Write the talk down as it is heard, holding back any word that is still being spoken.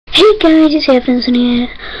guys, it's Evanson here,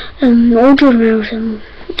 Ultra Marathon.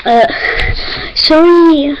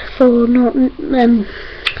 Sorry for not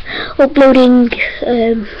uploading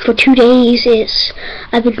for 2 days.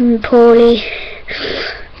 I've been poorly.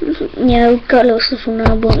 Yeah, I've got a little stuff on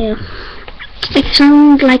now, but yeah. If I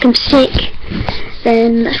sound like I'm sick,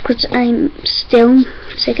 then that's because I'm still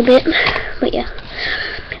sick a bit. But yeah,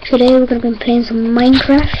 today we're going to be playing some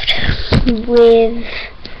Minecraft with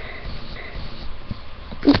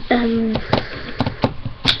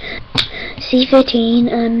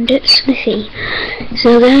C13 and Smithy.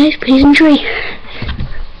 So guys, please enjoy.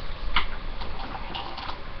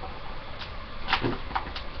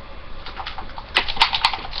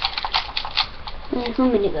 Wait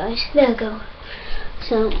 1 minute guys, there we go.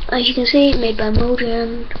 So as you can see, made by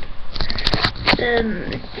Mojang,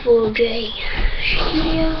 4J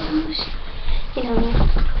Studios, you know,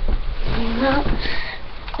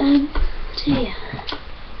 so yeah.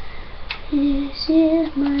 This is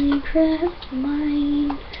Minecraft.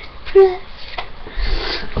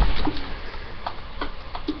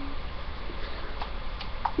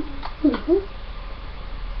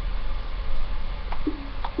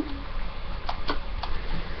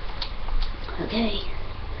 Okay.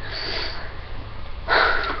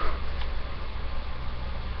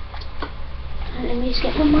 Let me just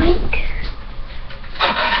get the mic.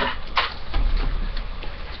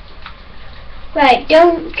 Right,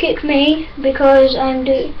 don't kick me because I'm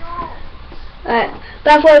doing. Right,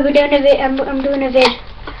 but before we're doing a vid, I'm doing a vid.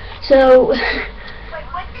 So. Wait,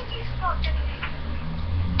 when did you start doing it?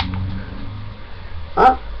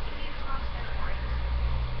 What?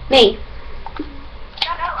 Me.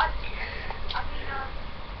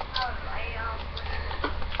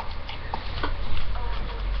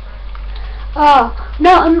 Oh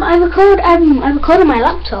no, I record on my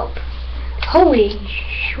laptop. Holy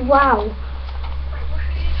wow.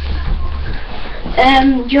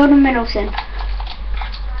 Jordan Middleton.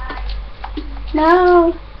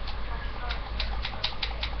 No.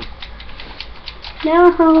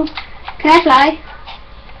 No. Can I fly?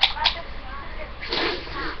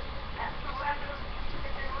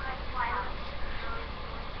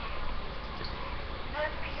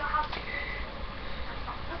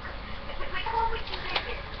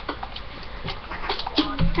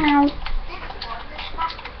 Ow.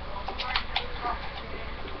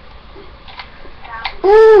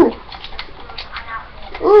 Ooh!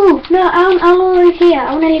 Ooh! No, I don't live here.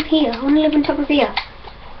 I wanna live here. I wanna live on top of here.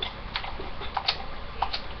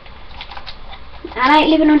 I like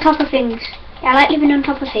living on top of things. I like living on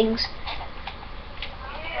top of things.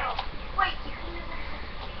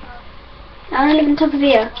 I wanna live on top of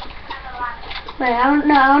here. Wait, I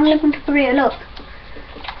wanna live on top of here, look.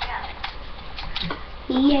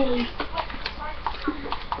 Yay.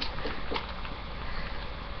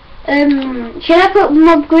 Should I put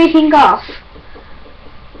mob greeting off?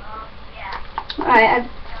 Alright,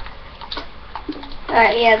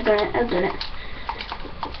 yeah, I've done it.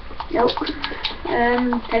 Nope.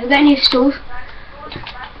 Have you got any stools?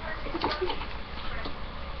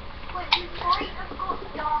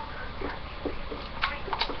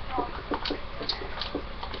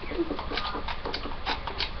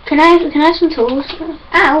 Can I have some tools?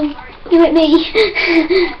 Ow! You hit me!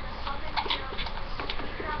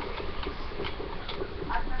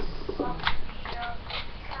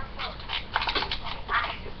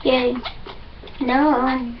 Yay. No.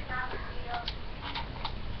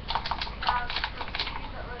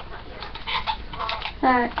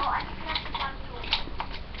 Alright.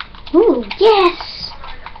 Ooh, yes!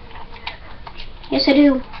 Yes, I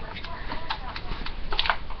do.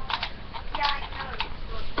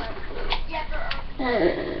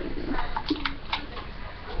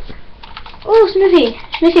 Oh, Smithy,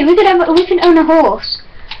 we can own a horse.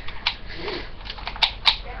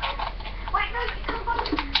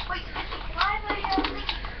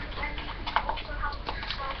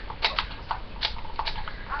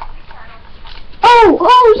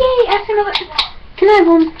 Oh, yay! Can I have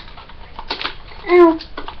one? Ow.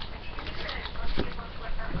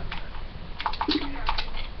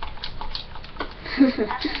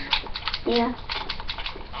 Yeah.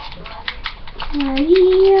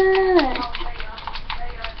 Maria.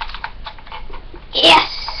 Yes.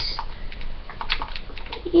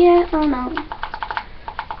 Yeah. Oh no.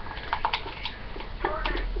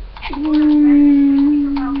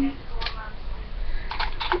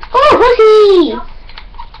 Oh, horsey!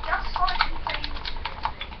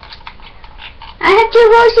 I have 2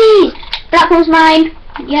 horses. That one's mine.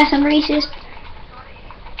 Yes, I'm racist.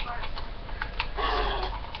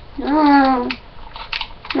 No.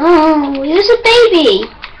 No, you're just a baby.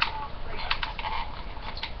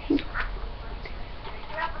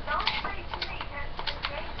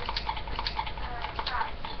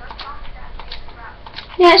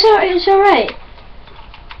 Yeah, it's alright. It's alright.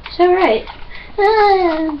 It's alright.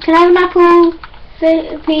 Can I have an apple,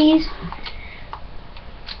 please?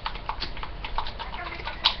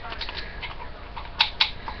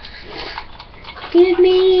 Give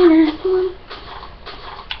me an apple.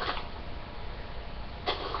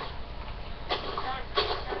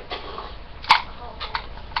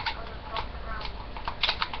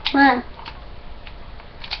 Where?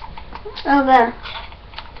 Over.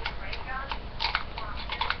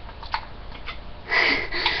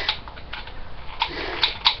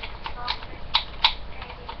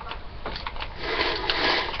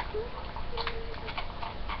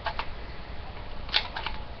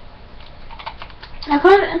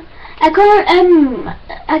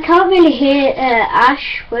 I can't really hear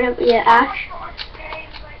Ash. Whatever, yeah, Ash.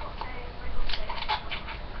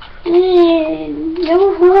 No.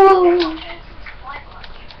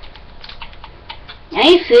 I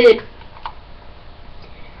need food.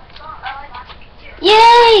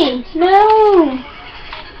 Yay! No.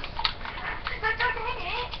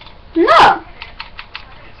 No.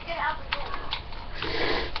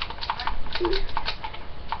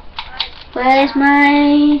 Where's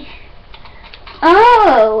my...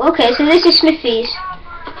 Oh, okay, so this is Smithy's.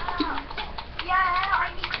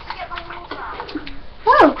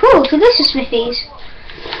 Oh, cool, so this is Smithy's.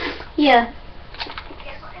 Yeah.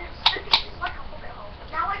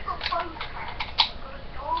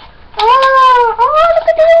 Oh, look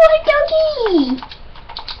at the little doggy!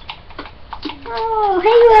 Oh,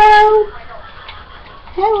 hello!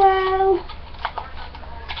 Hello!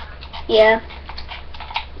 Yeah.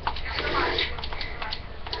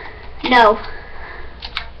 No.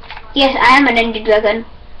 Yes, I am an Ender Dragon.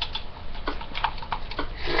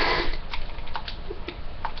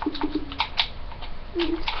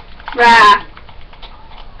 Rah.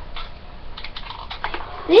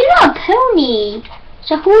 This is not a pony.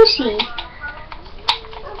 It's a horsey.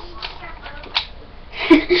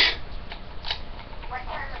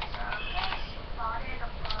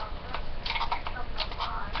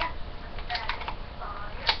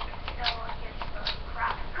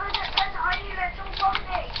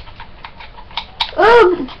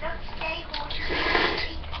 Oh.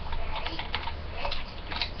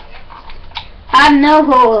 I have no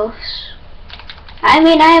horse. I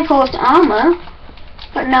mean, I have horse armor,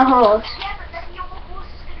 but no horse.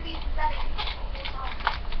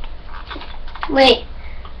 Wait.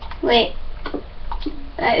 Right,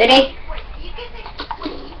 ready?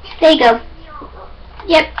 There you go.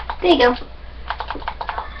 Yep, there you go.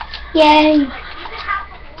 Yay.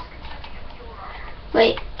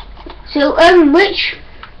 Wait. So, which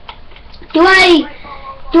do I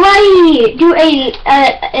do a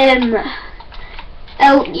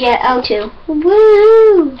L2.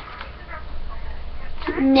 Woo!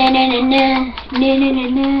 Na na na na na na na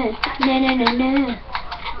na na na na.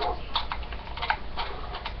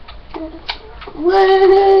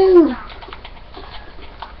 Woo!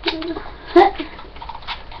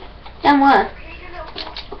 Then what?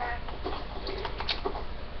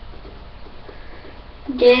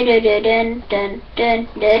 Dun dun dun dun dun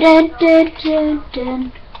dun dun dun dun.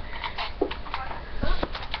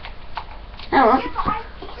 Oh.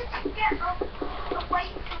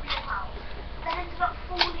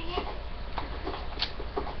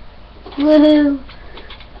 Woohoo!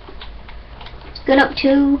 Good up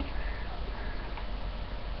to.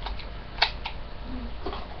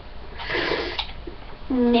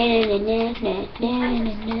 Na na na na na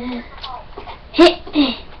na na. Hit.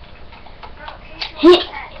 Hit.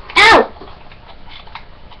 Ow!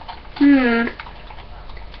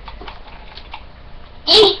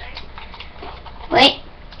 Wait.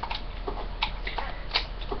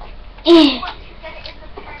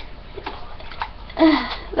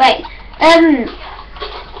 Right.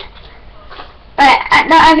 Right.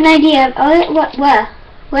 Now I have an idea. Oh, what? Where?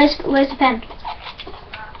 Where's the pen?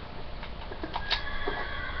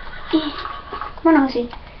 Come on, Horsey.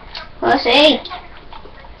 Horsey.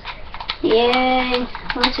 Yay,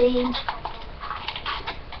 Horsey.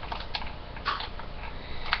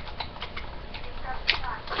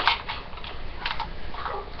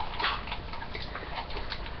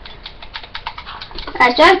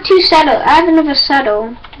 Alright, so I have two saddles. I have another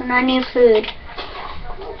saddle, and I need food.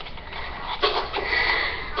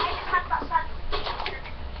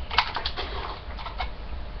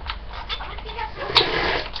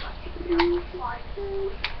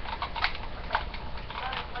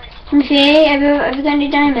 Okay, have you got any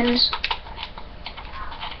diamonds?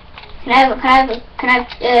 Can I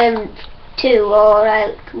have two, or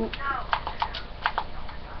like...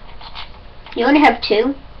 You only have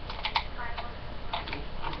two?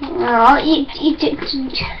 Oh, you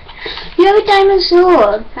have a diamond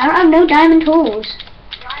sword. I don't have no diamond tools.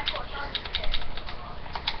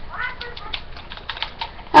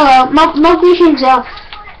 Oh well, mob vision's off.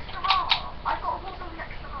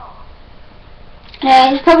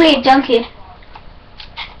 Yeah, it's probably a donkey.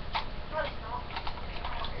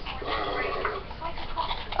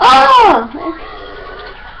 Oh!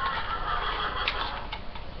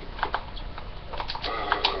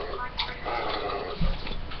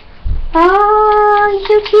 Oh, he's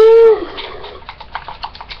so cute!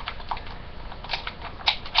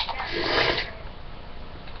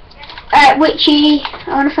 Alright, witchy. I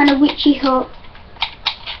want to find a witchy hut.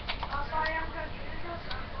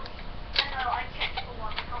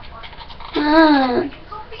 Ah.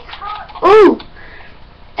 Ooh!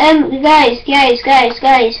 Guys. Guys,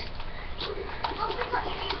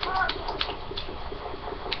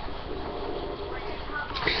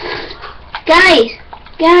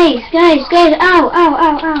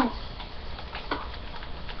 ow.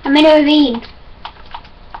 I'm in a ravine.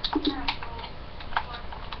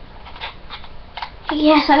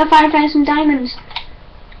 Yes, I gotta find some diamonds.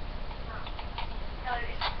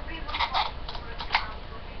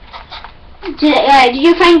 Did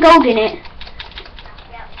you find gold in it?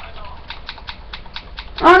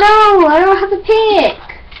 Oh no, I don't have a pick.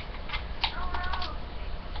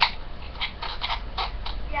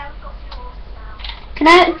 Can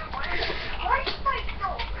I?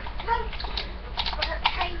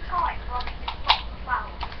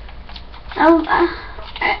 Oh,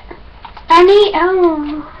 I need.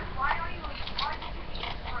 Oh.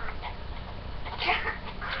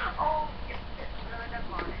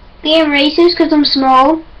 Being racist because I'm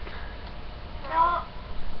small.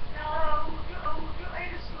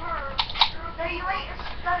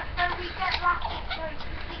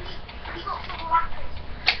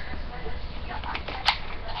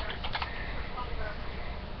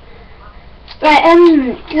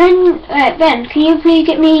 Right, Ben, can you please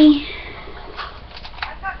get me...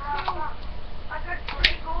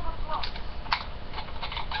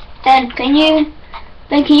 Ben, can you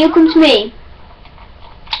come to me?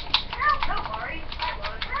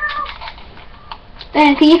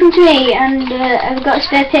 Ben, can you come to me and I've got a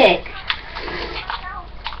spare pick.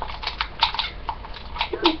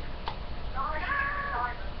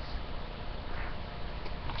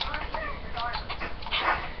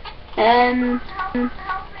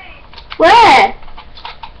 Where?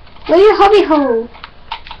 Where's your hobby hole?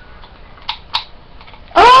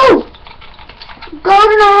 Oh!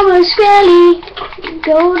 Golden armor skelly.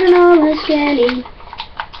 Golden armor skelly.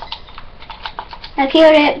 I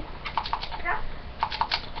killed it.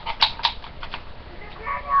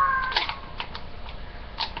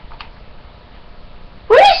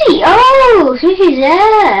 Where is he? Oh, Smithy's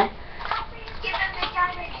there.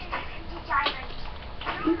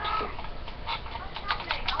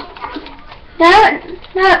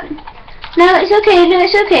 No, it's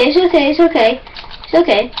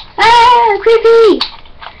okay. Ah, creepy!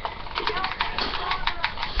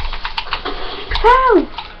 Oh!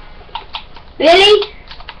 Really?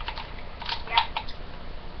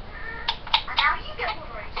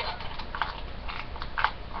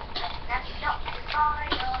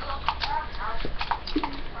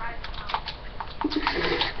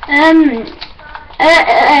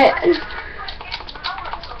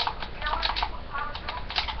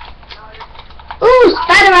 Ooh,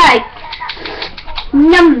 spider eye!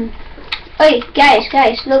 Num! Oi, guys,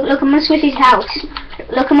 look, I'm on Smithy's house.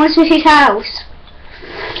 Look, I'm on Smithy's house.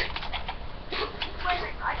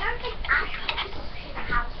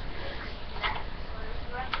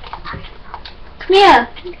 Come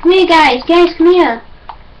here, guys, come here.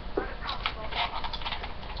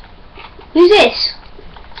 Who's this?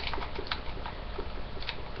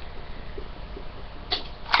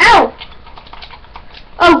 Ow!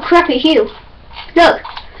 Oh crap, it's you. Look.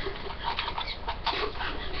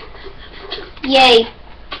 Yay.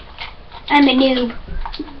 I'm a noob.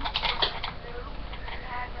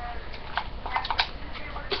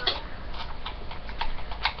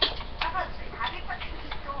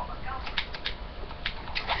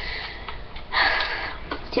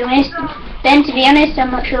 To be honest,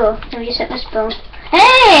 I'm not sure. Let me just set my spawn.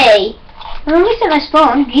 Hey! I've only set my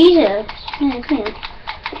spawn. Jesus. Yeah, come here.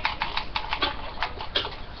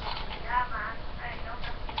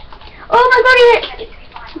 Oh my god,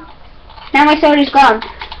 now my sword is gone.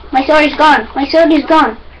 My sword is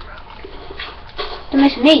gone. Don't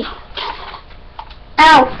mess with me.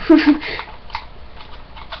 Ow!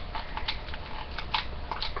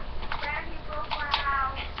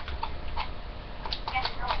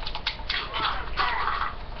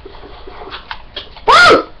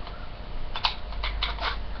 Woo!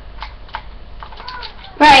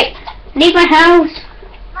 Leave my house!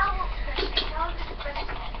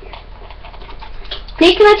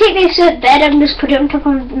 Please can I take this bed and just put it on top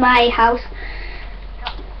of my house?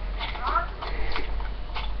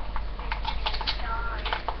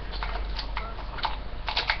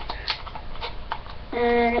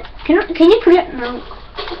 Can you put it? No.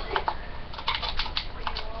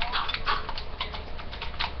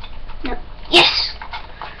 No. Yes!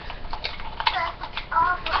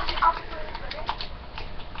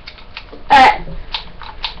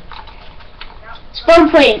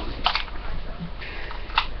 Spawn point.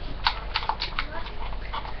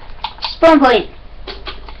 Spawn point.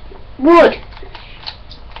 Wood.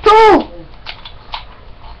 Go!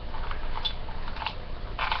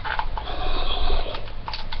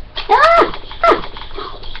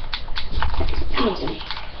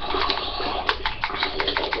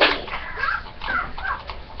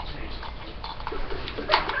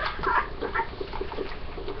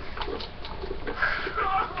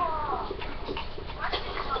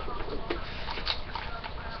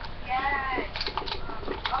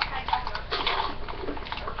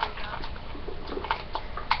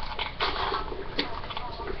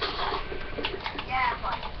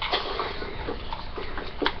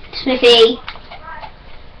 Smithy.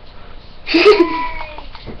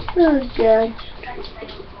 Oh god.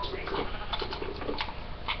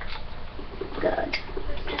 God.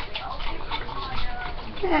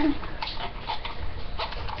 Yeah.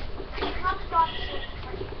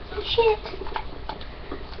 Shit.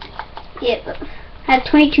 Yep. I have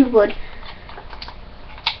 22 wood.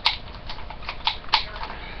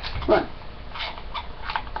 What?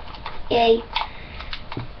 Yay.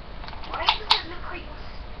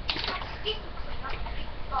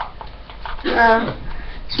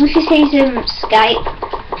 Smushy says Skype.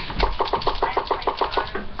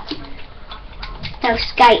 No,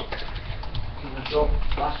 Skype.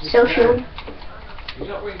 Social. You're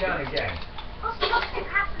not going down again.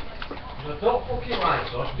 No, don't fucking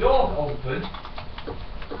lights on. Door open.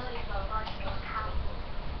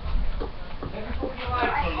 Never put your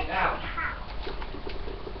lights on it now.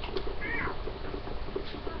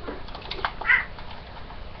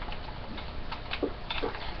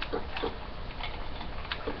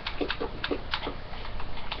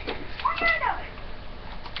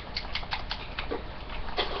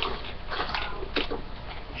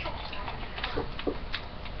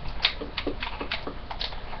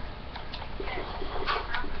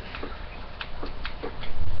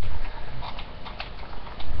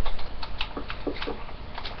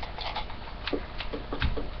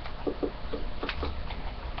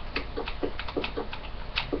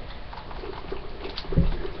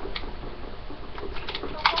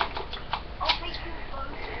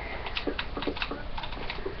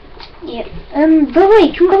 Yeah. But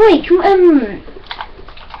wait,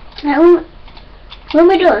 when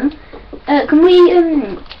we're done, can we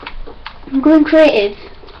go in creative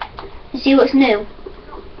and see what's new?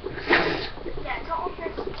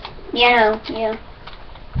 Yeah, yeah.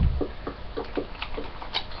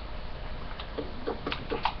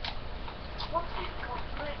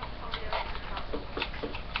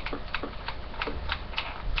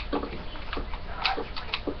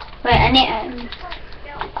 Right, I need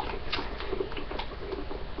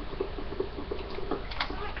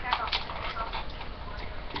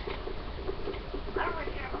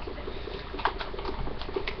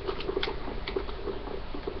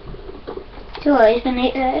So I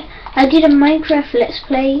did a Minecraft Let's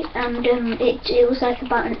Play and it was like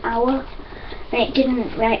about an hour and it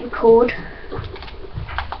didn't record.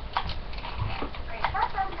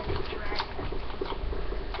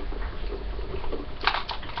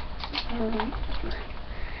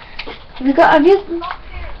 Have you got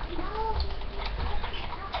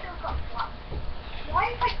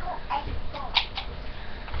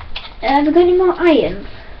any more iron?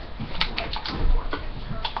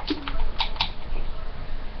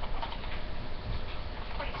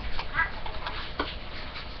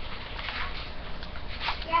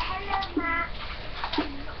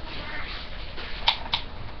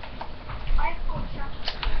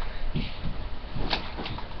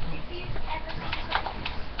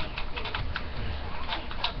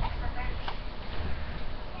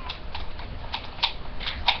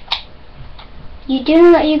 You do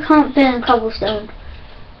know that you can't burn cobblestone.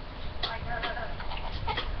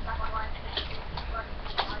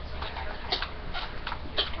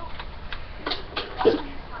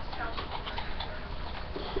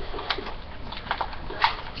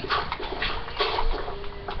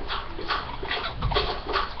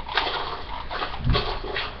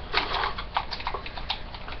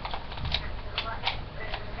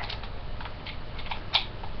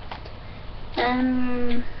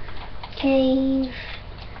 Cave.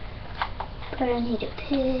 But I need a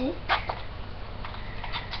pick.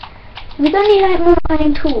 Have we got any like more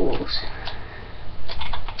iron tools?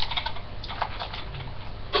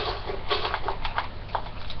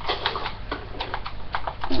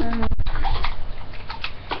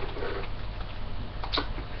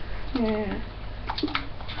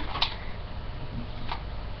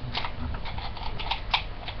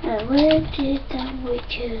 Where did that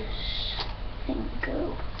witch's thing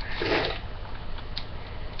go?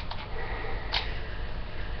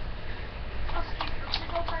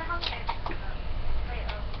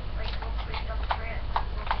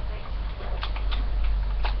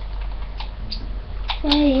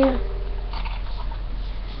 There you.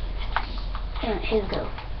 Yeah, here we go.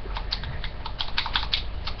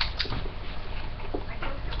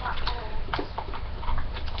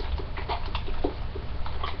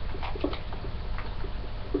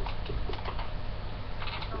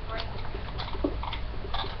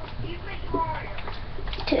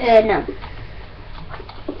 No.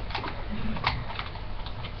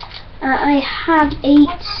 I have 8.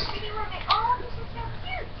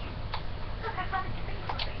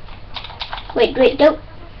 Wait, don't.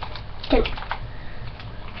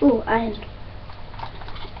 Ooh, iron.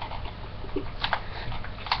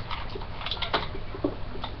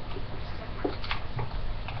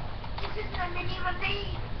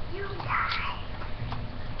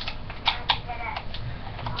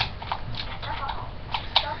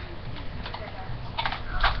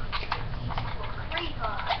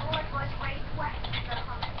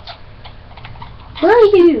 Where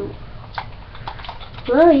are you?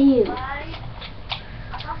 Where are you?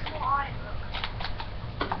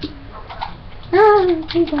 Ah,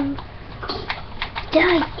 here you go.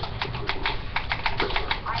 Die!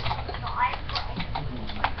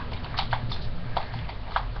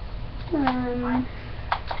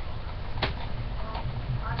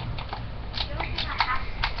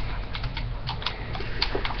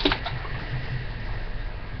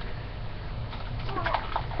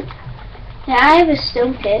 Yeah, I have a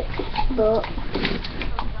stone pick, but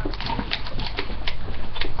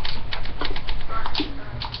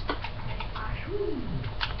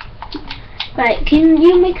right, can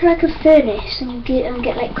you make like a furnace and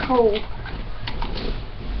get like coal?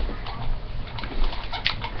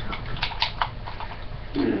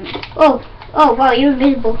 Oh wow, you're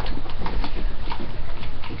invisible.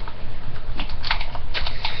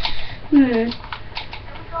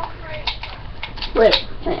 Wait,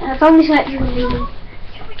 I found this actually.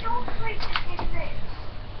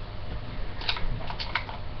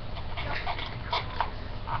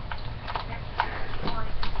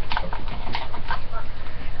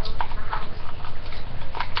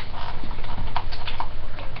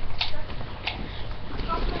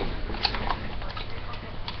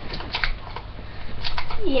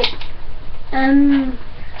 Yep.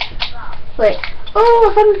 Wait. Oh,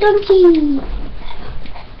 I found a donkey.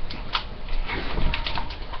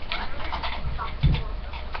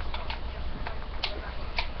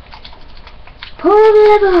 Pull the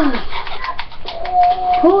lever!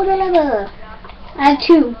 Pull the lever! I have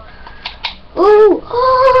 2. Oh,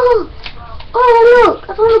 look!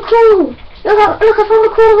 I found a cool! Look, I found a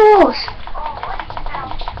cool horse!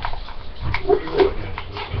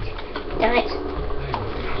 Damn it.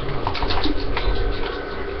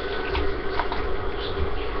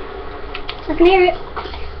 I can hear it.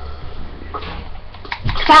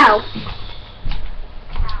 Cow.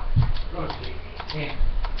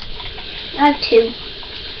 I have 2.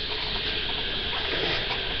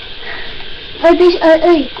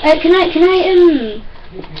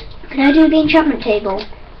 Can I do the enchantment table?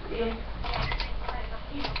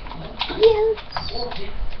 Yes.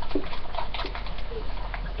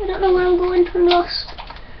 I don't know where I'm going. I'm lost.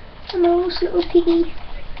 I'm a lost little piggy.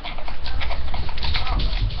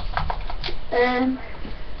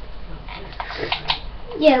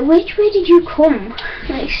 Yeah, which way did you come?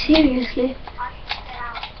 Like, seriously.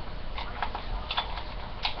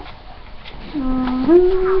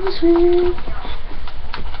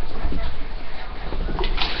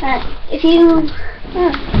 If you...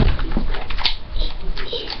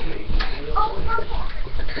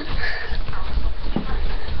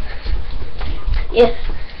 Yeah.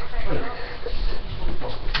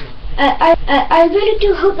 I really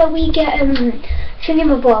do hope that we get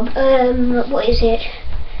thingamabob. What is it?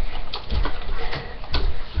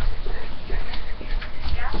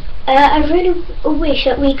 I really wish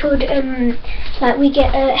that we could like we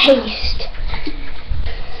get haste.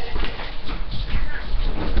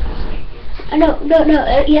 No,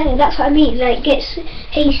 yeah, that's what I mean. Like gets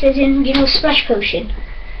haste as in, you know, splash potion.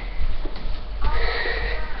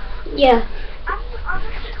 Yeah.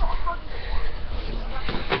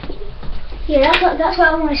 Yeah, that's what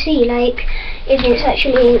I want to see, like, if it's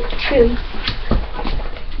actually true.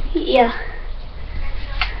 Yeah.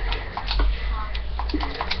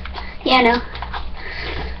 Yeah, I know.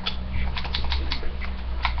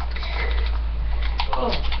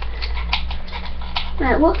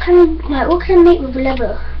 Right, what can I make with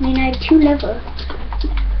leather? I mean, I have 2 leather.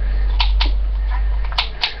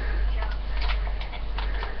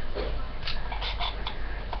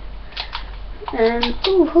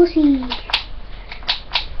 Oh, horsey.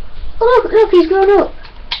 Oh, look, he's grown up.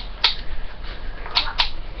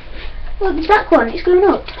 Look, the black one, it's grown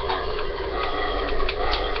up.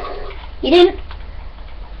 You didn't?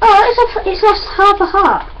 Oh, it's lost half a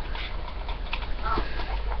heart.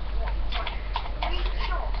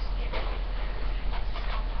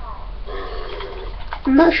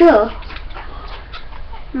 I'm not sure.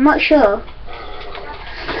 I'm not sure.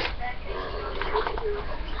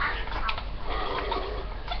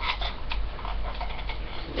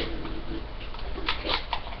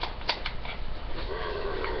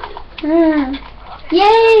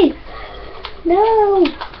 Yay! No!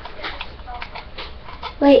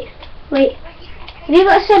 Wait. Have you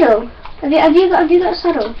got a saddle? Have you got a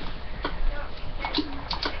saddle?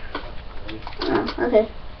 Oh, okay.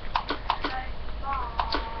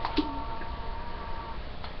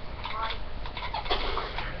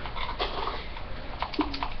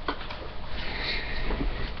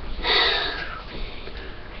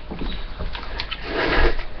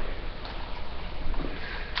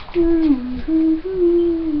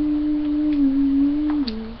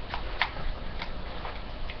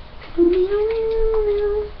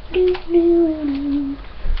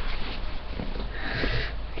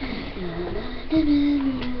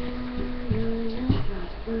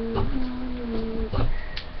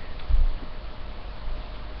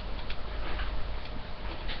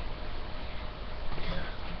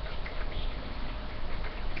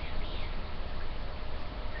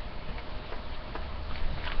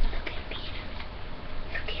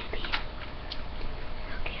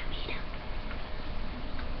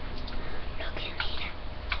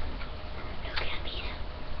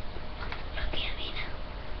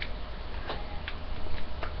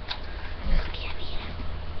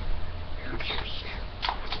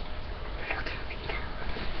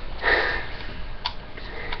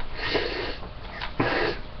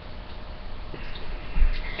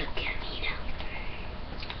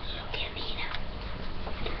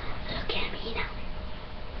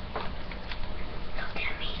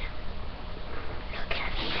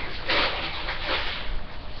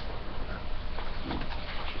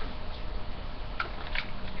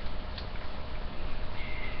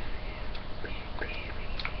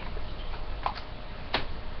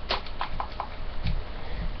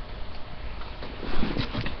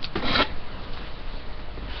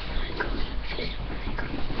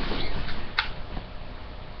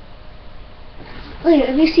 Wait,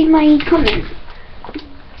 have you seen my comment?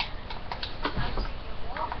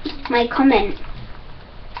 My comment.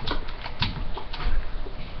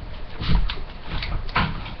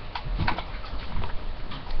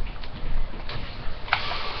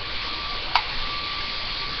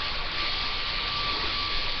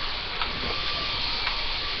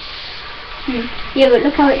 Yeah, but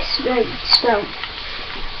look how it's spelled.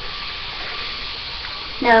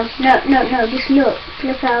 No, just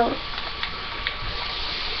look how.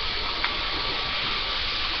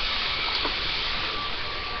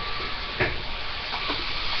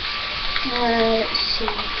 Let's see.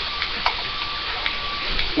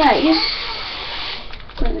 Yeah, just.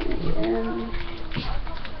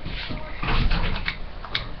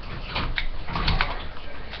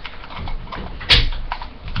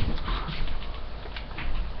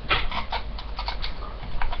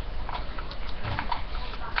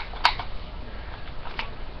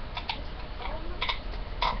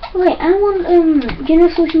 Wait, I want, do you know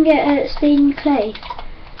if we can get stained clay?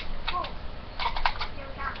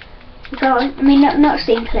 I mean, not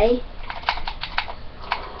stained clay.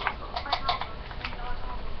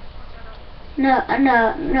 No,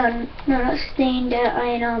 not stained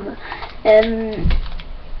iron armor.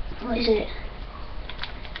 What is it?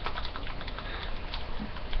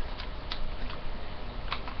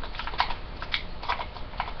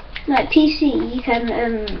 Like PC, you can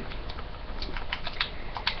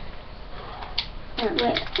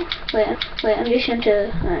wait, I'm just trying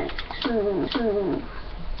to, right, so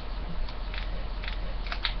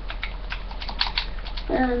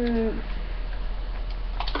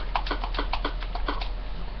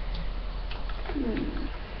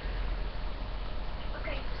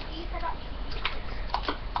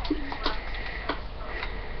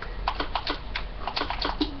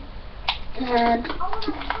And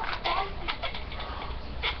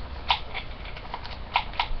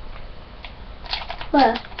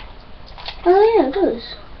where? Oh yeah, it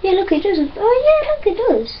does. Yeah, look, it does. Oh yeah, look, it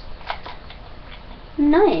does.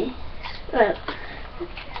 Nice. Right.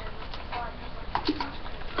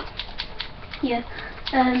 Yeah.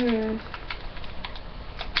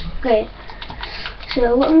 Okay.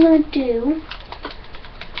 So what I'm gonna do.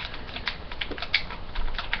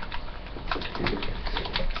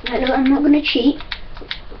 Right, look, I'm not gonna cheat.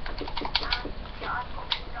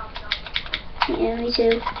 Yeah, me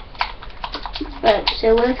too. Right,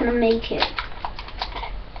 so where can I make it?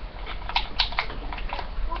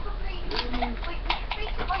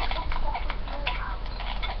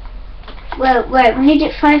 Well, right, we need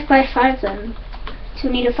it 5 by 5 then. So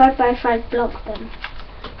we need a 5 by 5 block then.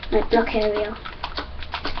 Like block area.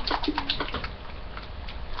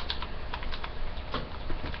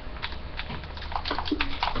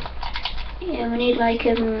 Yeah, we need like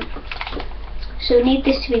so we need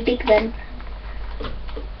this to be big then.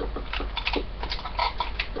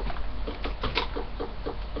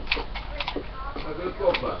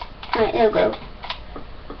 Right, there we go.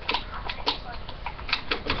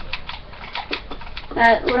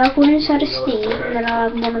 We'll have one inside of Steve, and then I'll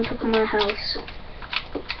have one on top of my house.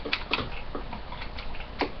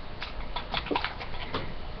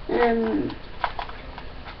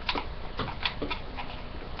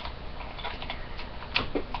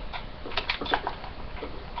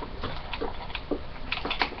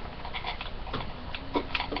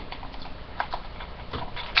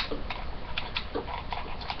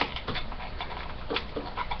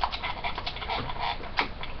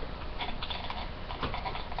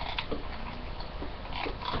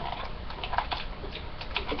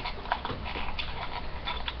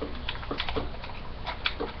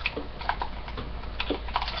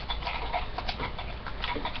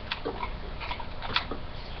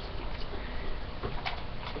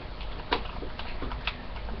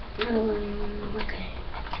 Okay.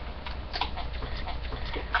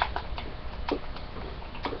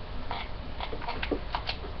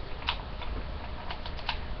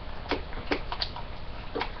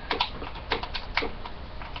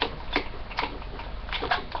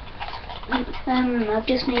 I've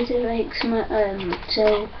just made it like some,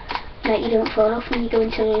 so that you don't fall off when you go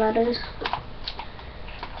into the ladders.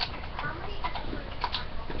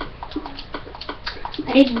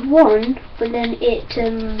 I did one, but then it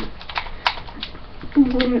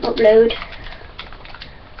wouldn't upload.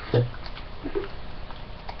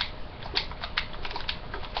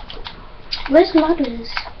 Where's ladders?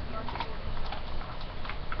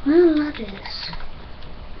 Where are ladders?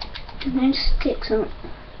 And then sticks on.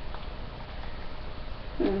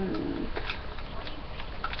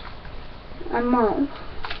 I'm on.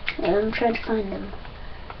 I'm trying to find them.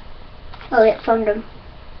 Oh yeah, found them.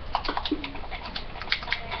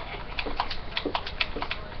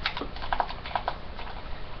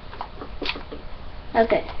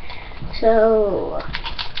 Okay, so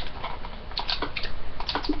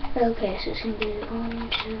it's gonna be 1,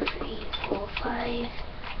 2, 3, 4, 5.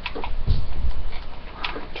 1,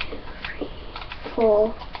 2, 3,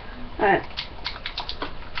 4. Alright.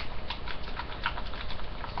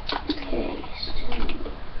 Okay, so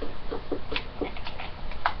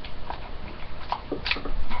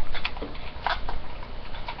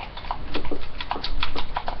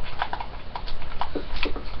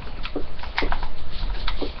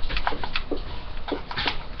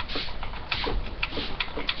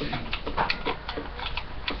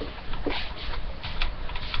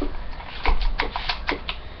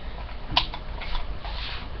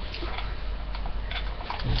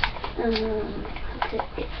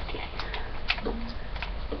okay.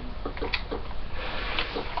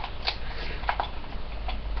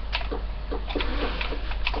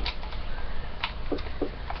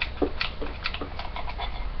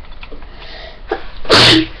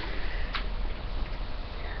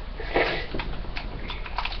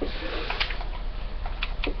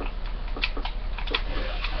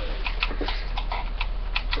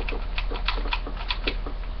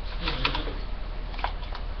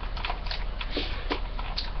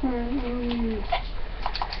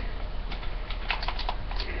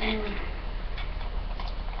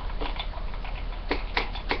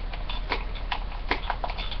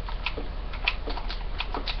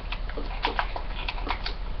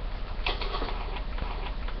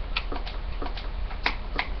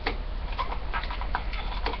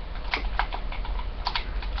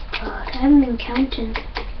 God, I haven't been counting.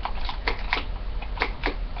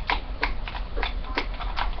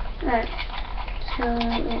 Right, so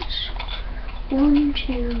it's 1,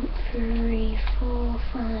 2, 3, 4,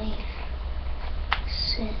 5.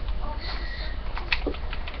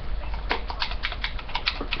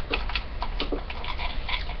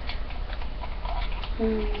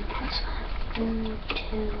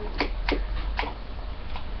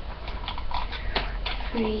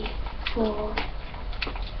 3, 4.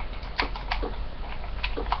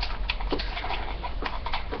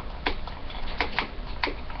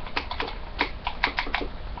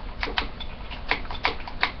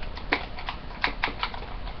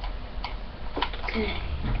 Okay.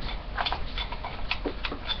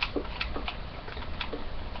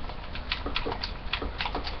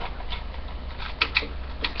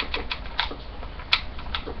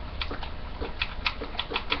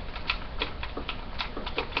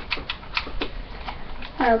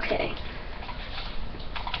 Okay.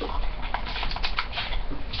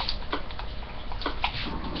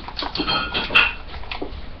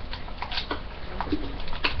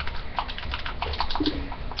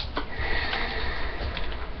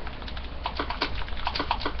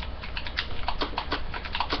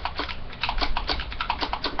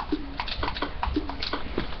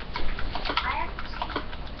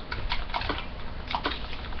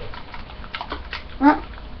 What?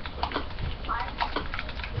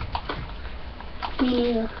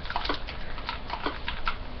 Me neither.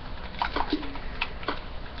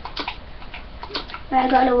 Right, I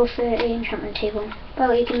got a level 30 enchantment table.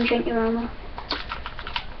 But you can enchant your armor.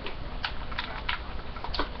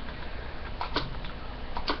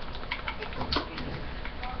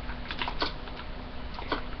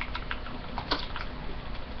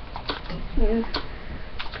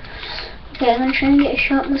 Okay, I'm gonna try and get a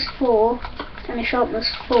sharpness 4 and a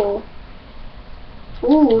sharpness 4.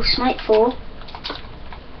 Ooh, smite 4.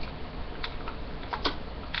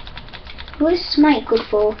 What is smite good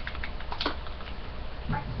for?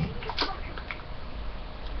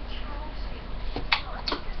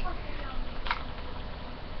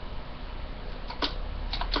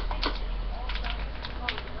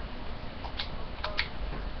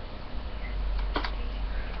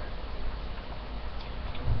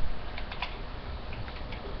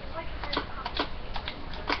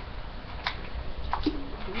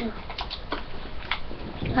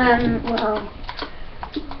 Well,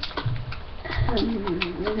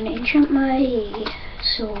 I'm gonna enchant my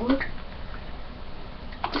sword.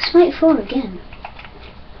 Smite 4 again.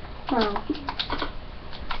 Wow.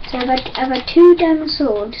 So I've had 2 diamond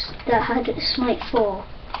swords that had smite 4.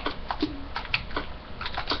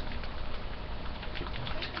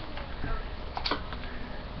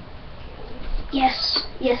 Yes,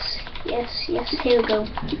 yes, yes, yes, here we go.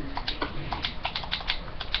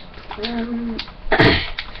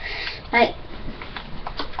 Right.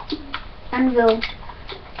 Anvil.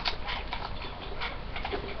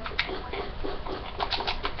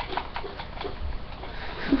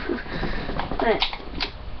 Right.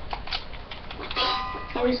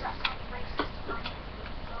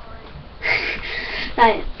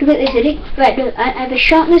 Right, look at this, ready? Right, look, I have a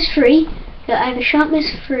sharpness 3. I have a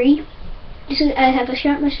sharpness 3. I have a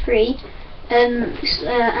sharpness 3 and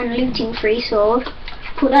looting 3 sword.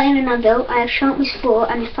 Put that in an anvil. I have sharpness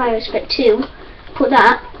 4 and fire aspect 2. Put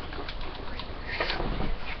that.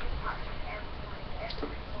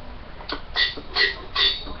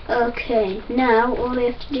 Okay, now all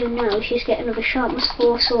I have to do now is just get another sharpness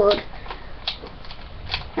 4 sword.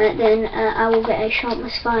 And then I will get a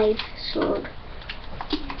sharpness 5 sword.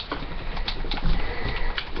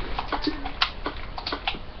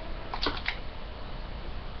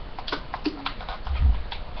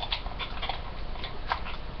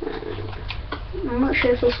 I'm not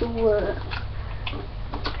sure if this will work.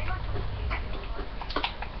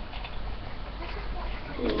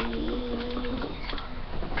 Please.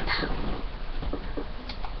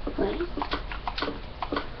 Wait.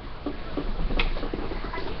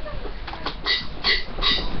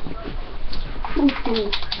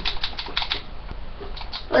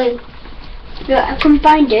 Wait. Look, I've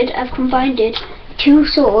combined 2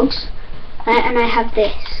 swords, and I have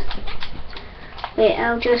this. Wait,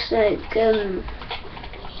 I'll just like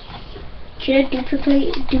should I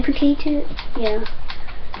duplicate it? Yeah.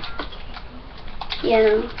 Yeah.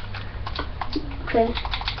 No. Okay.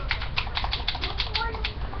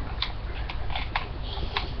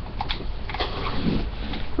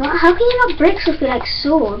 Well, how can you not break something like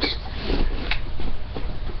swords?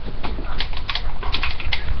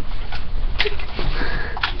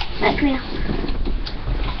 Right, come here.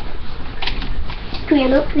 Come here,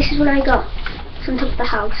 look, this is what I got from top of the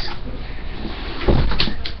house.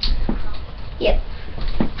 Yep.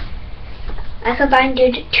 I combined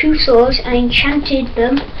 2 swords and enchanted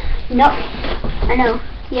them. No, I know,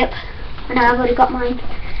 yep. I know, I've already got mine.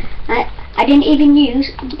 I didn't even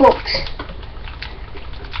use books.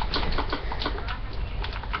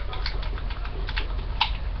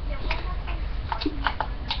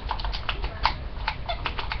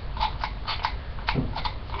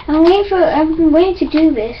 I've been waiting to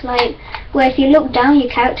do this, like, where if you look down, your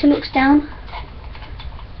character looks down.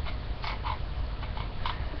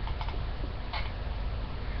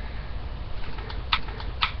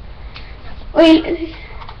 Wait.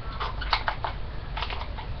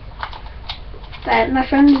 Right, my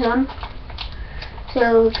friend's on.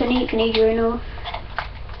 So, can he join or?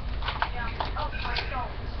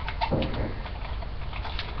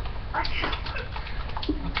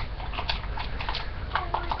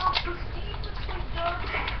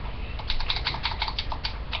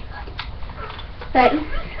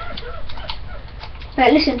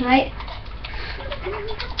 Right, listen, right?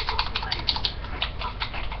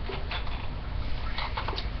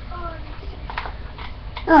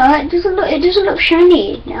 Oh, it doesn't look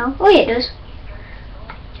shiny now. Oh yeah, it does.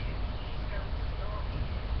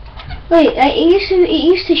 Wait, it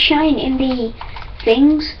used to shine in the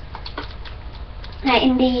things.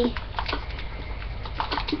 In the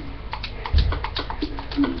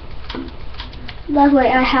by the way,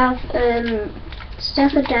 I have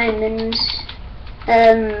stuff of diamonds.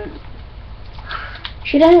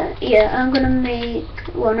 Should I? Yeah, I'm gonna make.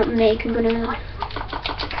 Well, not make. I'm gonna.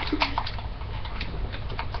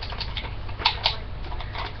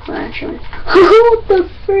 Well, actually. What the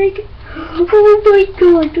freak? Oh my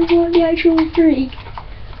god! What the actual freak?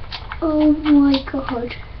 Oh my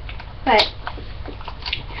god! Right.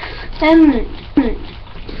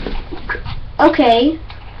 Okay.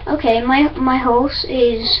 Okay. My horse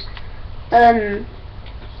is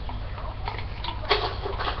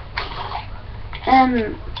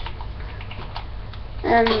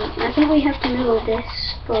I think we have to move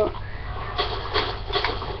this, but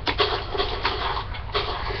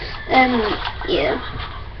yeah.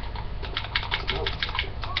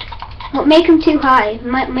 Well, make them too high.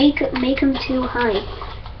 Make them too high.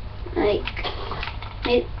 Like,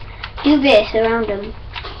 do this around them.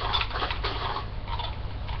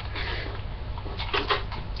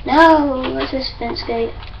 No, what's this fence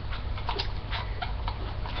gate?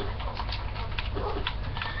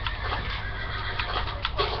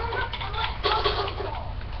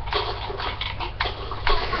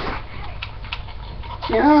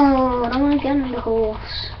 No, I don't want to get on the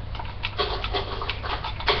horse.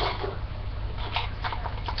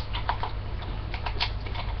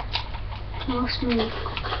 Horse move.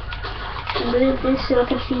 Move this so I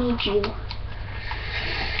can feed you.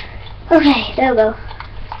 Okay, there we go.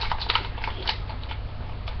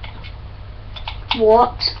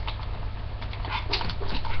 What?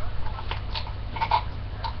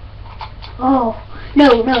 Oh,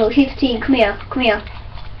 no, 15, come here. Come here.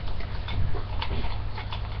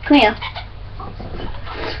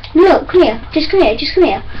 Look, come here. Just come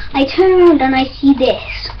here. I turn around and I see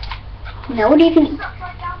this. Now, what do you think?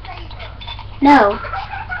 No.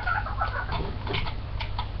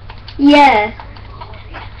 Yeah.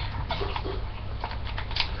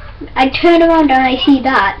 I turn around and I see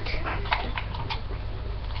that.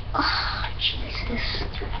 Oh, Jesus.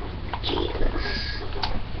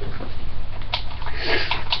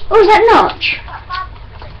 Oh, is that Notch?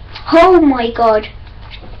 Oh my god.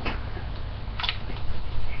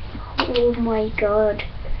 Oh my god.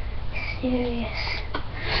 Serious.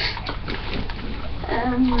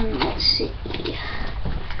 Let's see.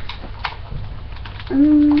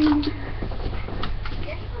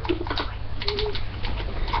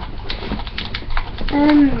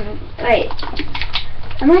 Right.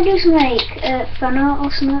 I might do some like fan art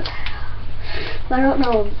or something. But I don't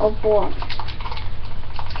know of what.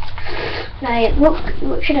 Like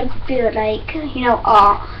what should I do? Like, you know,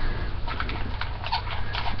 art.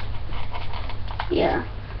 Yeah.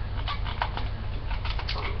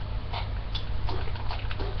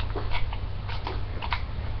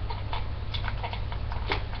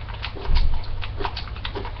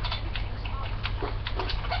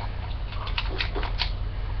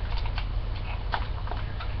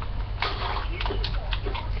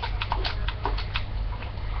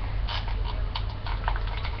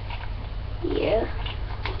 Yeah.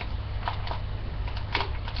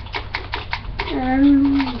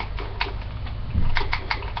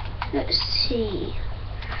 Let's see.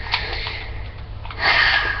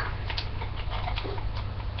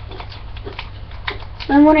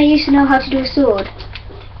 Remember when I used to know how to do a sword?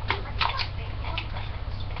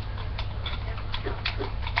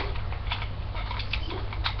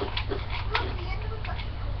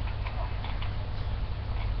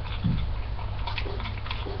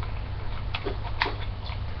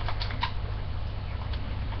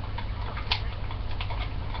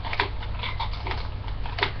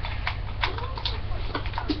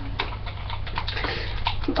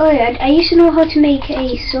 Oh yeah, I used to know how to make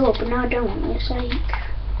a sword, but now I don't. It's like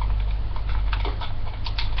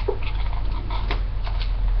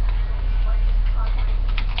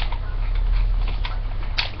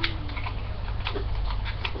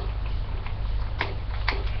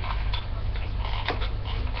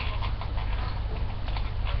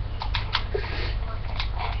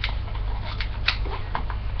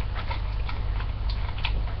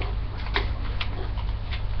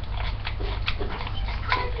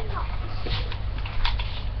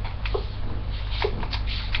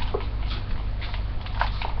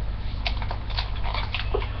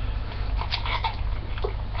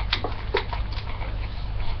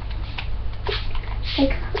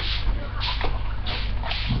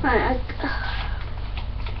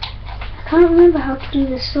can't remember how to do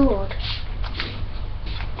the sword.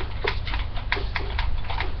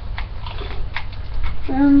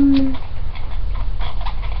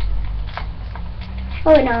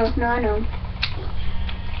 Oh wait, no, I know.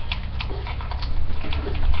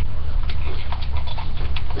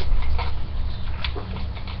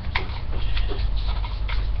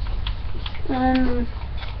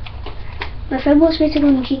 My friend wants me to go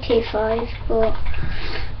on GTA 5, but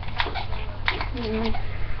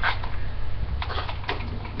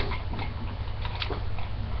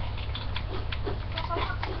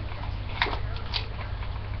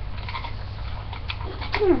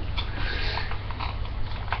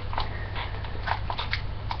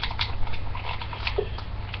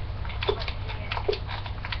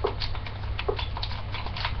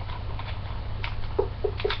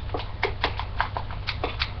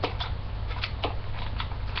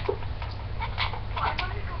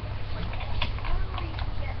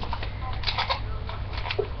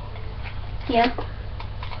yeah.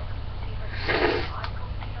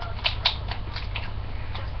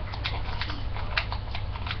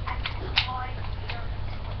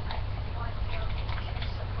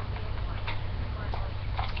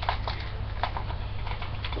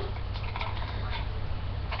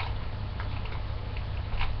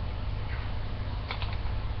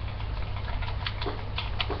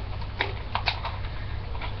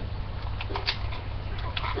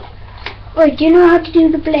 Wait, do you know how to do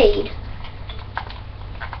the blade?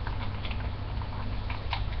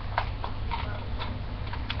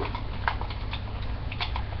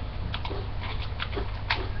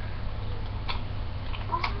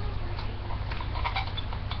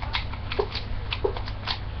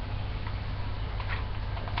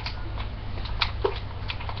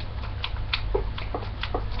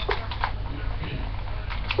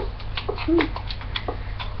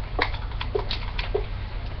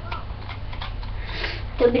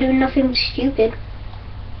 They'll be doing nothing stupid.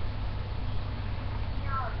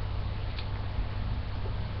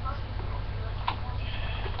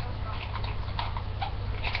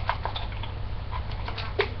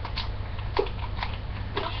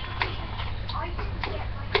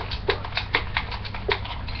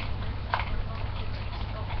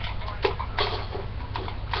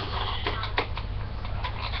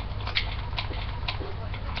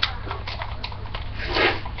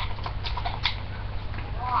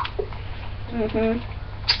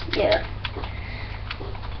 Yeah.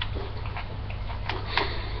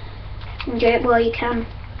 Enjoy it while you can.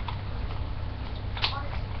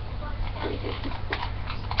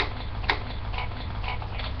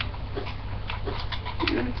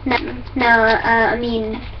 No, I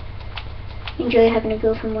mean, enjoy having a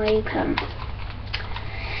girlfriend while you can.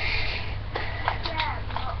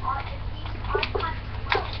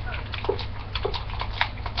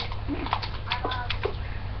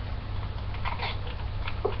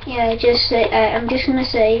 Yeah, just say, I'm just gonna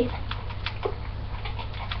say,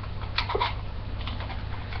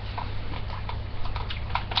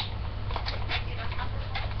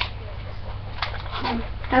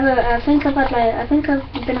 I think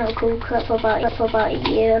I've been at Cool Cut for about a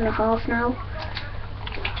year and a half now.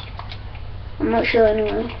 I'm not sure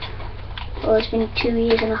anyway. Or it's been 2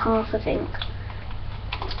 years and a half, I think.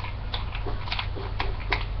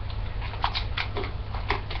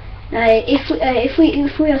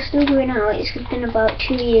 If we are still going out, it's been about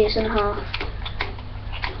 2 years and a half.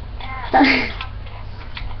 I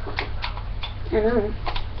know.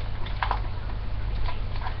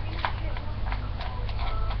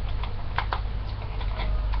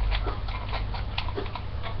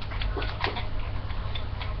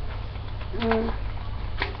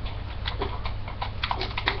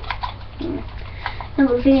 No,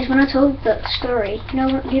 but the thing is, when I told that story, you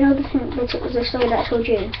know the story that I told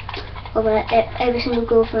you, of every single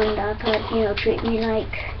girlfriend I've had, treat me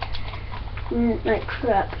like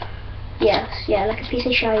crap. Yes, yeah, like a piece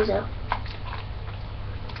of shizer.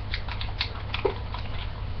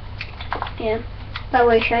 Yeah. By the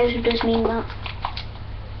way, shizer does mean that.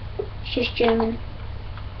 It's just German.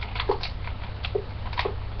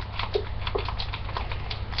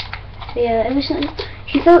 But yeah, ever since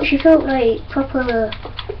she felt like proper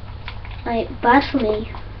like bad for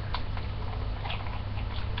me.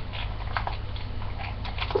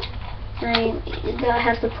 That I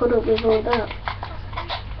have to put up with all that.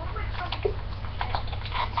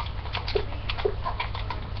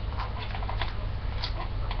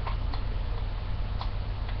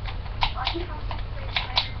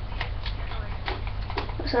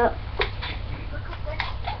 What's up?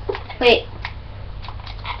 Wait.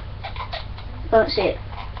 Can't see it.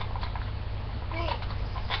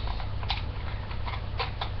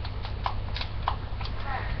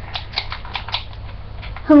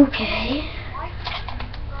 Okay.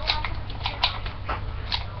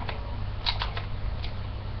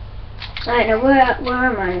 Right, now where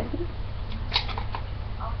am I?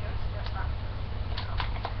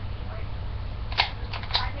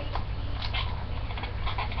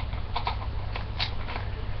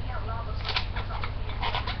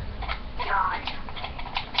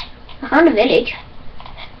 I found a village.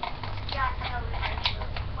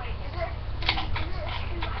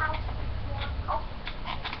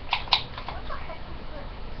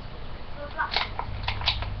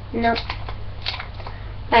 No.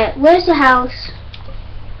 Right, where's the house?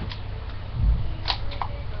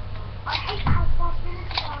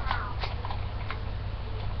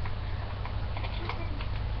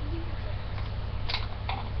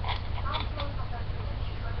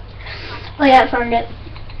 Oh yeah, I found it.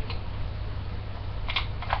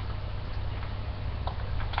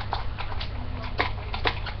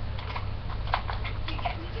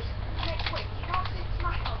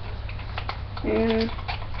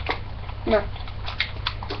 No.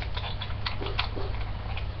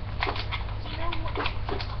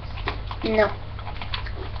 No.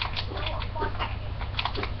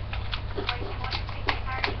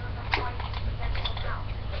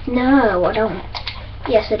 No, I don't.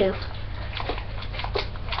 Yes, I do.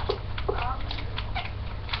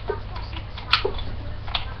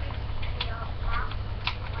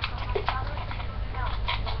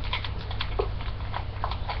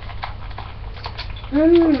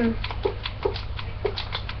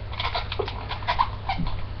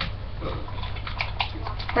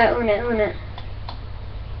 Right, run it.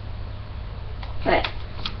 Right.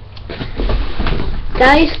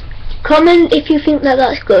 Guys, comment if you think that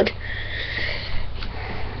that's good.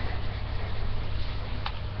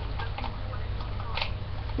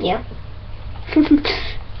 Yeah. So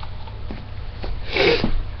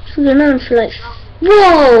the man for like,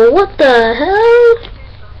 whoa, what the hell?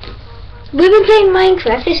 We've been playing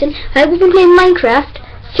Minecraft, listen, we've been playing Minecraft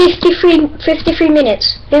 53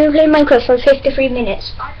 minutes. We've been playing Minecraft for 53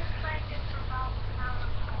 minutes.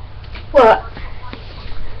 What?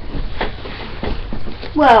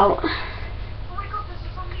 Well.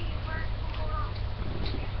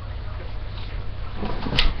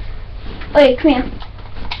 Wait, come here.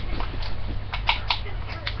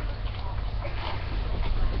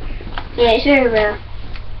 Yeah, it's very rare.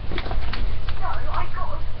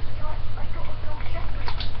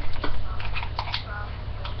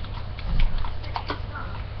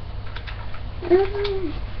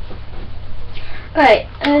 Right,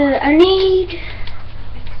 I need...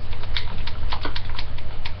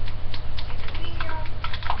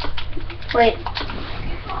 Wait.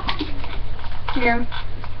 No.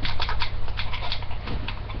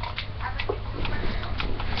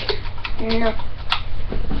 No.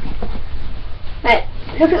 Right,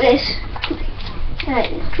 look at this. Right,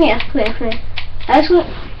 come here. That's what...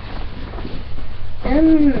 I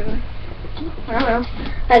don't know.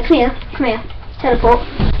 Right, come here. Teleport.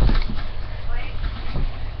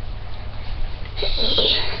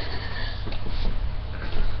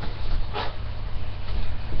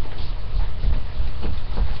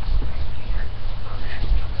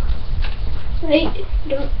 Wait,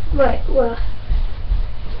 don't... Right, where?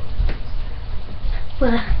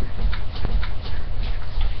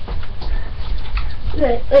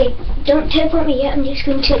 Right, wait, don't teleport me yet, I'm just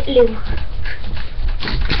going to Lou.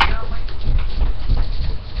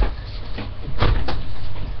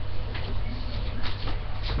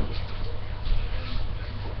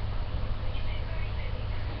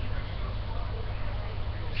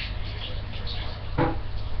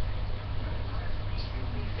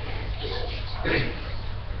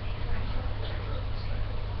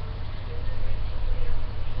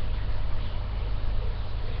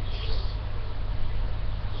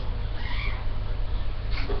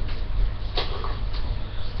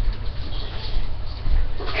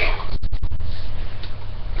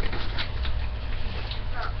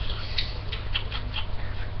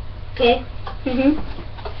 Okay.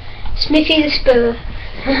 Smithy the Spur.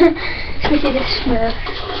 Smithy the Spur.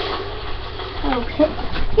 Okay.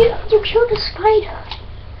 You killed a spider.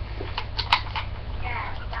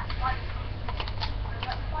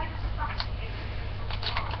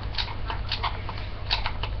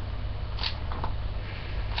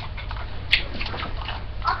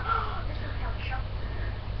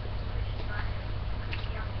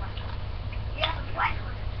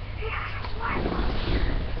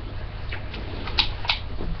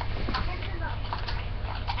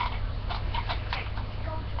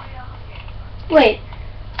 Wait,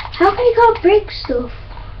 how can you can't break stuff?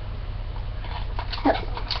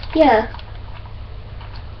 Yeah.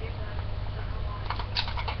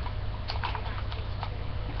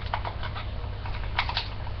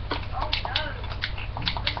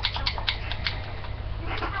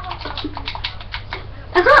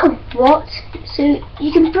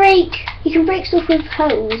 You can break stuff with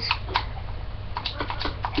hose.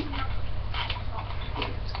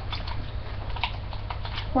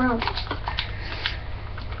 Wow.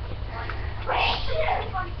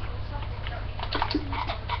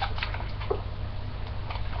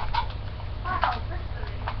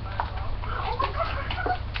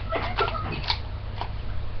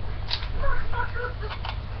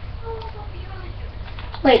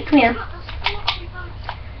 Wait, come here.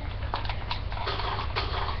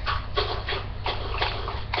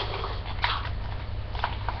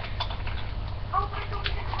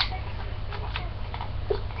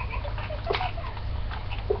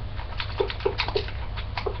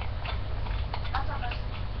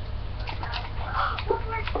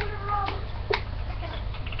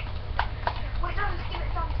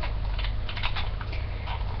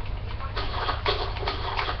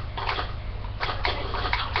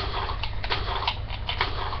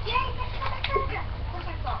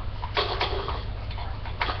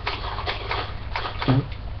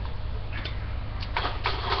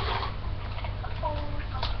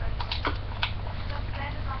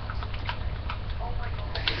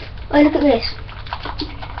 Oh, look at this.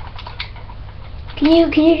 Can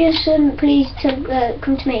you just please come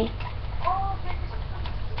to me?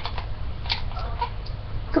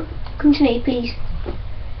 Come to me, please.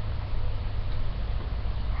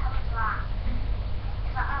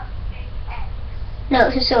 No,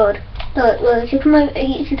 it's a sword. Look, if you come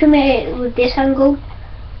at it with this angle.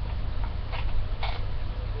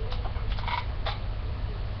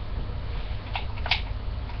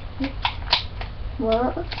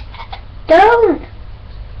 What? Don't!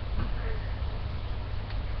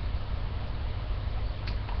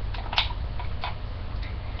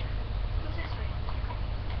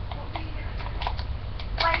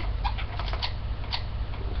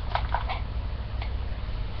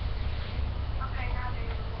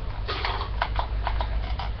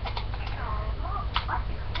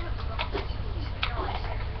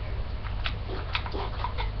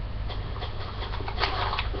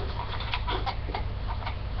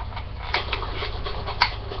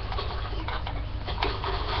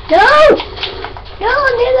 No! No,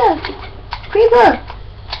 nigga! Creeper!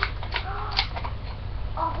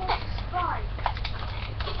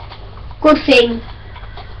 Good thing.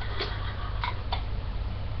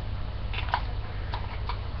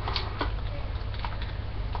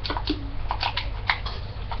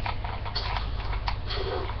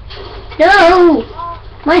 No!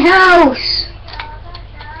 My house!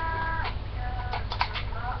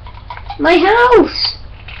 My house!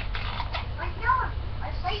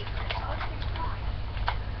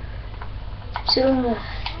 So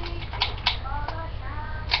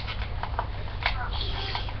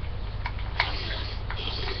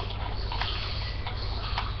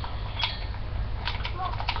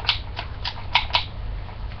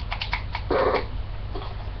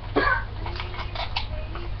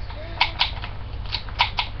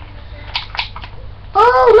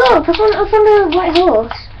oh look, I found a white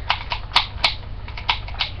horse.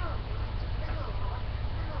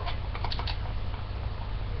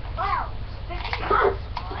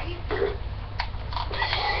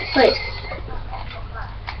 Wait.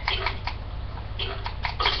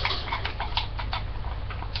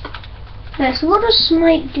 Yeah, so what does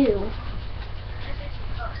Smite do?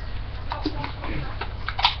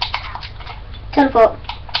 Teleport.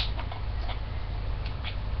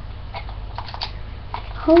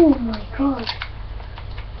 Oh my god.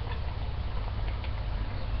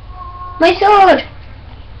 My sword!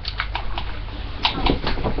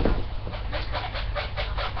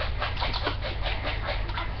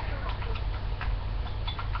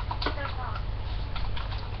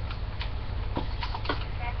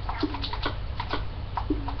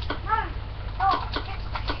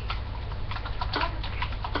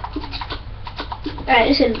 Alright,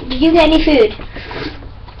 listen, did you get any food?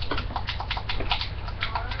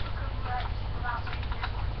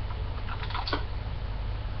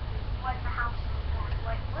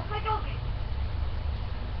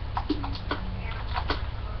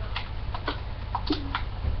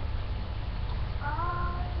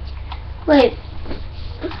 Wait.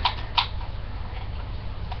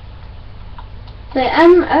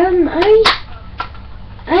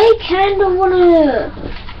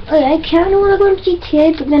 Wait, I kinda wanna go into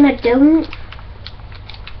GTA, but then I don't.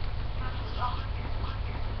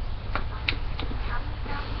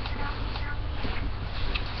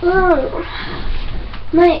 Oh,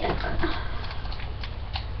 wait,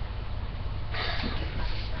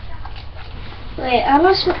 I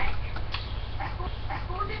lost my.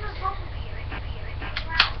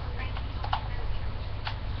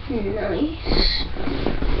 Nice.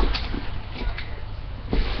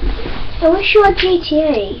 I wish you had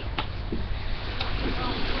GTA.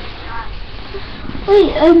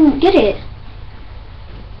 Wait, get it.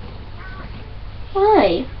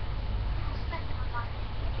 Why?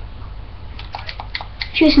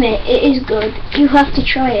 Trust me, it is good. You have to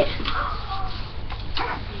try it.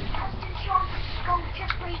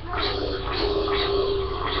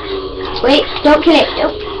 Wait, don't kill it.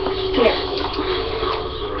 Don't kill it.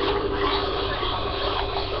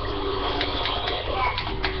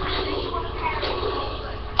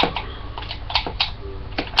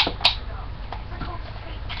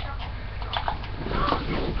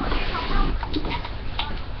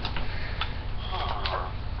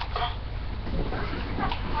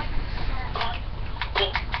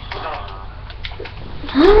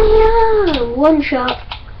 Oh yeah, one shot.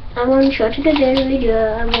 I'm one shot to the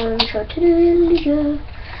villager. I'm one shot to the villager.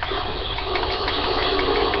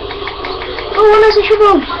 Oh, one has a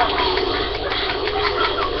shovel.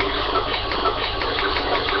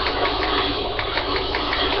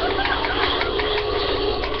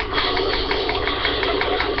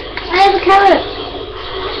 I have a carrot.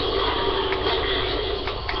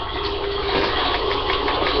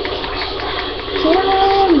 Kill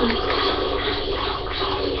him.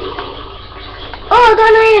 Oh, I got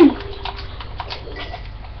an iron!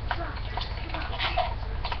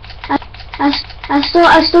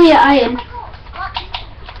 I stole your iron.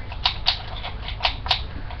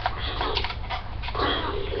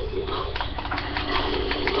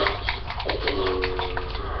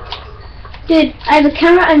 Dude, I have a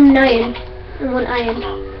carrot and an iron. And one iron.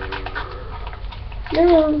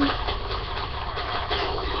 No.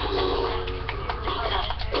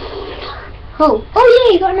 Oh, oh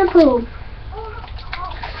yeah, you got an apple.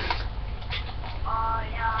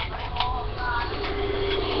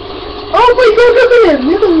 Oh my god, look at them!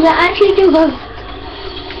 Look at them, they actually do both.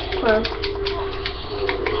 Well.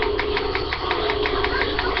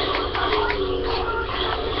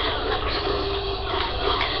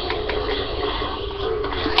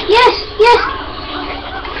 Yes! Yes!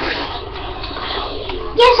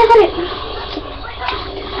 Yes, I got it!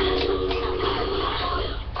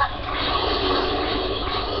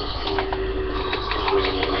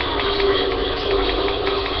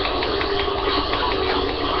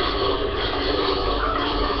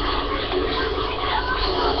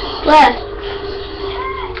 Where?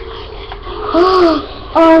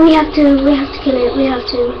 Oh, we have to kill it, we have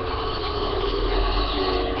to.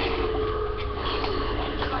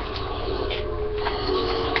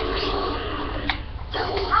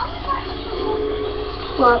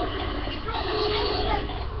 What?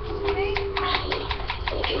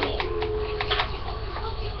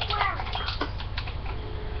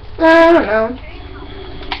 I don't know.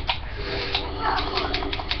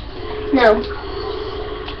 No.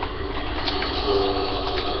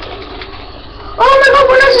 Oh my god,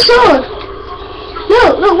 one has a sword!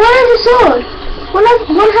 Look, one has a sword! One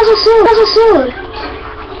has a sword! Has a sword!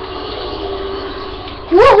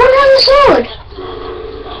 What? One has a sword!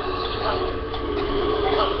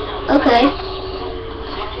 Okay.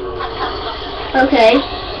 Okay.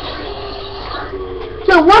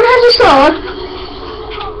 Look, one has a sword!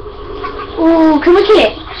 Ooh, can we kill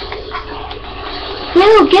it?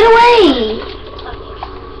 No, get away!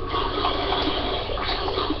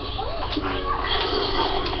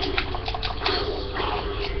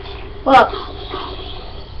 What?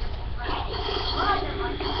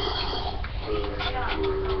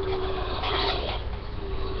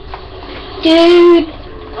 Dude!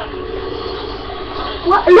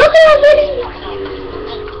 What? Look at how many!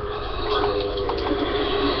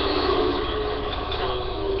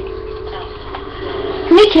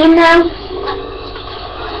 Can we kill him now?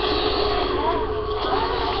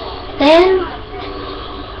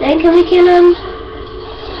 Then can we kill him?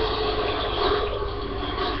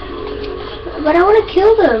 But I want to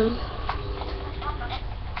kill them.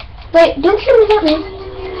 Wait, don't kill me that way.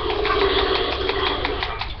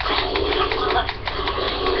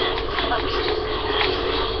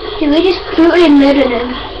 Did we just brutally murder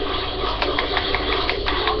them?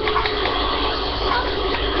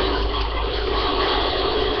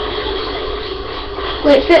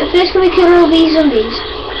 Wait, first can we kill all these zombies?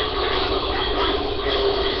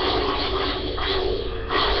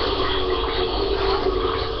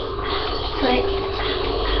 Wait.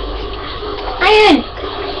 Iron!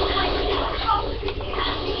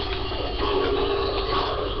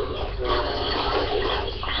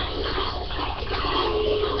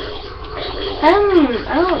 I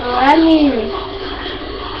don't know, I mean,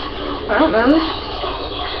 I don't know.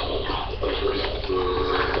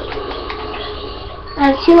 I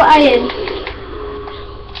have 2 iron.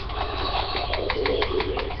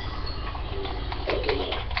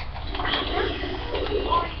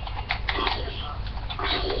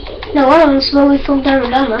 slowly fall down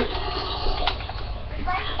and down there.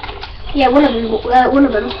 Yeah, one of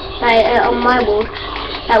them. On my ward.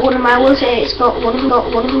 One of my wards, it's got one of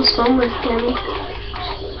them spawned with me.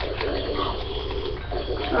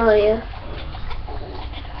 Oh yeah.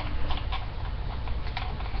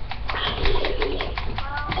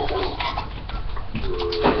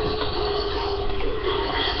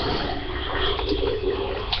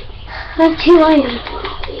 I have 2 iron.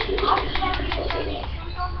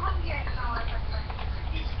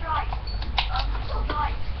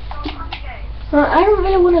 Well, I don't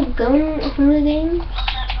really want to go in Hunger Games.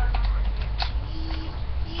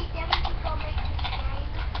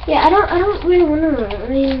 Yeah, I don't really want to. I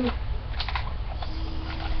mean,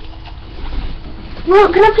 well,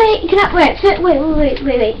 can I play? Can I wait?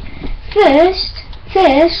 First.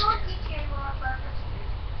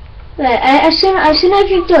 Right, as soon as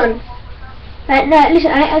you've done. Right, no,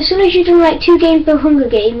 listen. As soon as you've done like 2 games of Hunger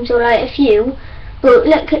Games or like a few, but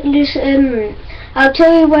just I'll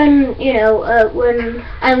tell you when when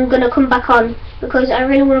I'm gonna come back on, because I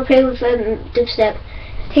really want to play with Dubstep.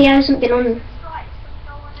 He hasn't been on.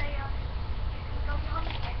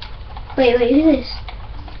 Wait, who's this?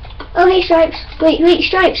 Oh, hey, Stripes. Wait,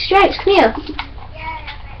 Stripes, come here.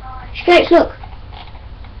 Stripes, look.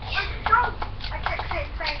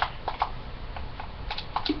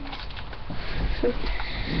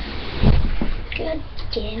 God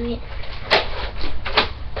damn it.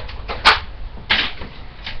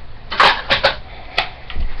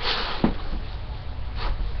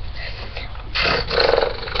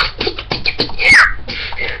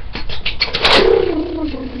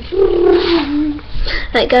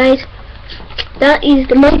 Right guys, that is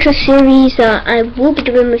the Mantra series that I will be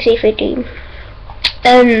doing with Safe18.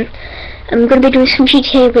 I'm going to be doing some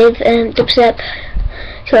GTA with Dubstep,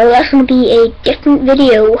 so that's going to be a different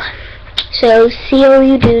video. So see all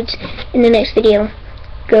you dudes in the next video.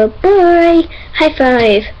 Goodbye, high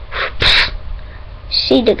five.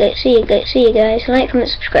 See you guys. Like, comment,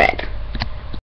 subscribe.